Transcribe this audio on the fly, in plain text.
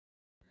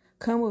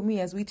Come with me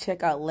as we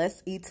check out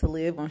Let's Eat to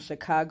Live on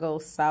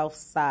Chicago's South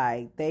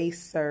Side. They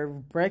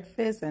serve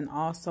breakfast and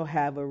also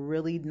have a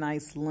really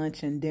nice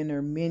lunch and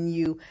dinner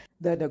menu.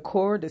 The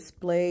decor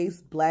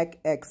displays Black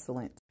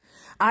excellence.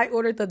 I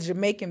ordered the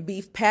Jamaican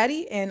beef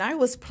patty and I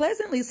was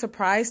pleasantly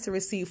surprised to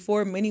receive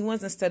 4 mini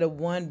ones instead of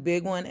 1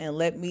 big one, and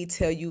let me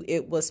tell you,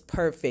 it was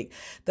perfect.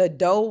 The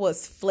dough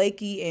was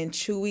flaky and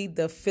chewy,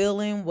 the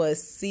filling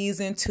was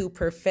seasoned to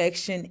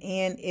perfection,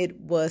 and it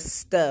was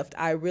stuffed.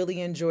 I really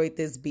enjoyed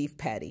this beef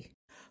patty.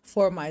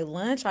 For my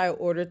lunch, I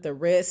ordered the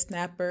red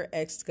snapper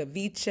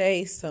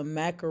ceviche, some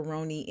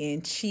macaroni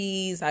and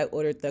cheese. I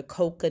ordered the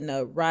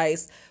coconut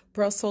rice,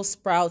 Brussels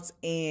sprouts,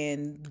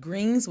 and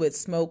greens with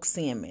smoked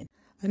salmon.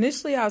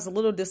 Initially, I was a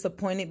little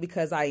disappointed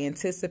because I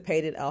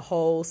anticipated a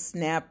whole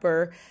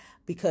snapper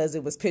because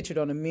it was pictured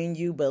on the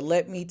menu. But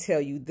let me tell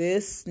you,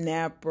 this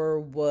snapper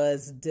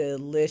was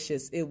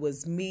delicious. It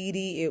was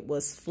meaty. It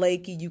was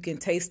flaky. You can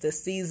taste the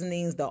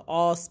seasonings, the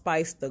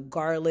allspice, the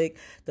garlic.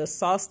 The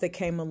sauce that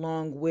came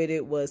along with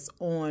it was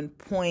on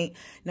point.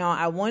 Now,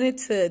 I wanted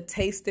to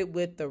taste it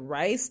with the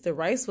rice. The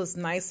rice was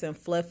nice and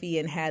fluffy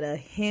and had a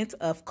hint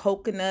of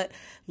coconut,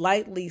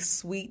 lightly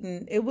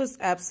sweetened. It was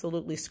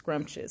absolutely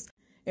scrumptious.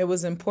 It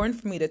was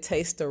important for me to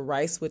taste the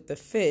rice with the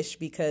fish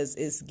because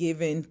it's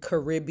giving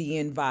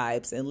Caribbean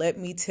vibes. And let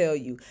me tell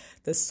you,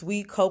 the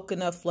sweet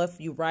coconut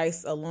fluffy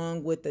rice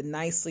along with the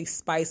nicely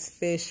spiced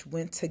fish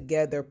went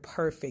together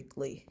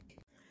perfectly.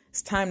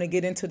 It's time to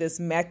get into this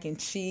mac and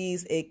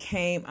cheese. It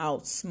came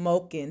out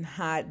smoking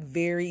hot,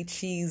 very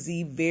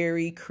cheesy,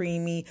 very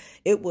creamy.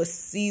 It was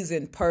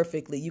seasoned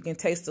perfectly. You can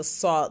taste the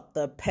salt,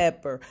 the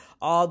pepper,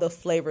 all the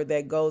flavor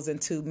that goes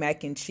into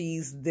mac and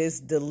cheese. This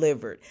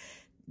delivered.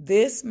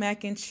 This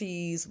mac and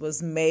cheese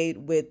was made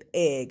with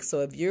egg. So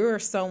if you're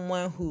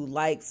someone who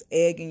likes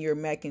egg in your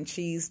mac and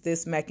cheese,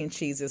 this mac and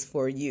cheese is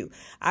for you.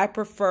 I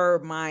prefer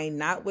mine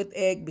not with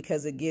egg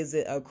because it gives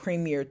it a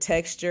creamier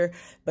texture.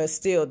 But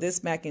still,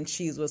 this mac and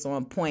cheese was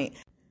on point.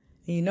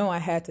 You know, I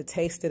had to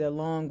taste it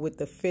along with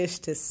the fish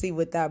to see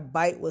what that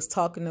bite was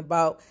talking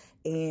about.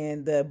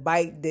 And the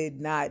bite did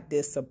not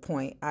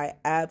disappoint. I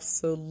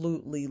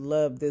absolutely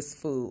love this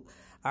food.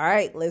 All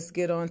right, let's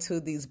get on to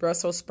these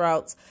Brussels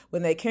sprouts.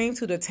 When they came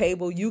to the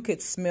table, you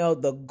could smell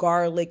the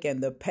garlic and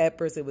the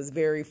peppers. It was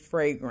very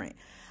fragrant.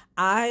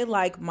 I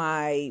like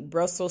my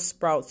Brussels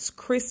sprouts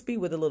crispy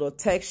with a little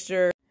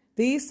texture.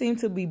 These seem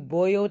to be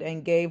boiled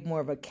and gave more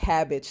of a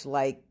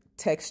cabbage-like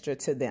texture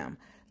to them.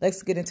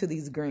 Let's get into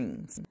these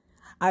greens.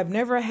 I've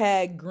never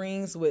had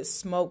greens with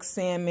smoked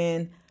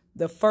salmon.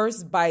 The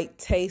first bite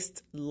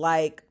tastes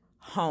like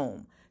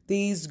home.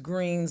 These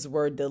greens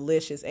were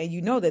delicious. And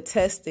you know the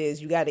test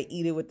is you got to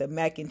eat it with the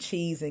mac and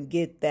cheese and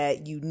get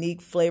that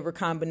unique flavor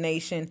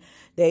combination.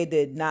 They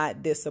did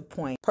not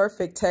disappoint.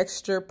 Perfect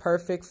texture,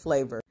 perfect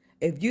flavor.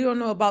 If you don't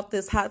know about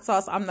this hot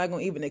sauce, I'm not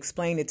going to even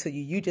explain it to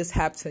you. You just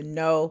have to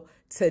know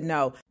to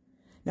know.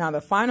 Now,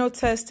 the final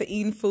test to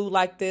eating food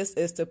like this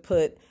is to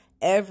put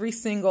every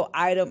single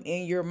item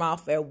in your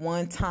mouth at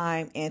one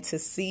time and to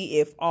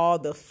see if all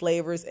the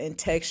flavors and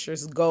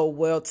textures go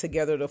well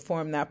together to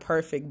form that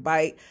perfect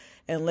bite.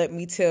 And let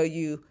me tell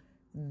you,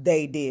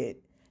 they did.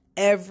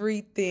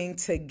 Everything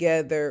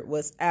together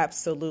was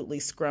absolutely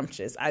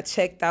scrumptious. I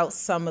checked out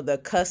some of the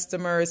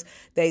customers.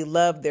 They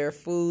loved their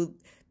food.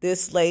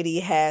 This lady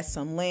had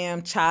some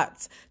lamb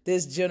chops.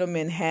 This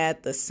gentleman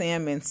had the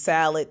salmon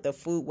salad. The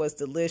food was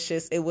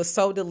delicious. It was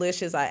so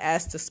delicious, I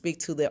asked to speak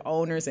to the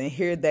owners, and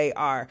here they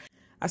are.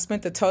 I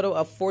spent a total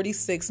of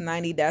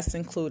 $46.90. That's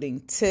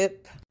including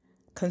tip.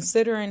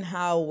 Considering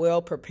how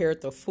well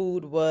prepared the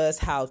food was,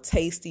 how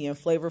tasty and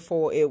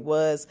flavorful it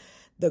was,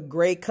 the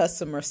great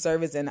customer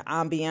service and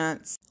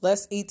ambiance,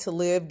 Let's Eat to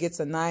Live gets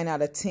a 9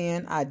 out of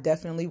 10. I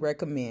definitely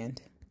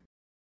recommend.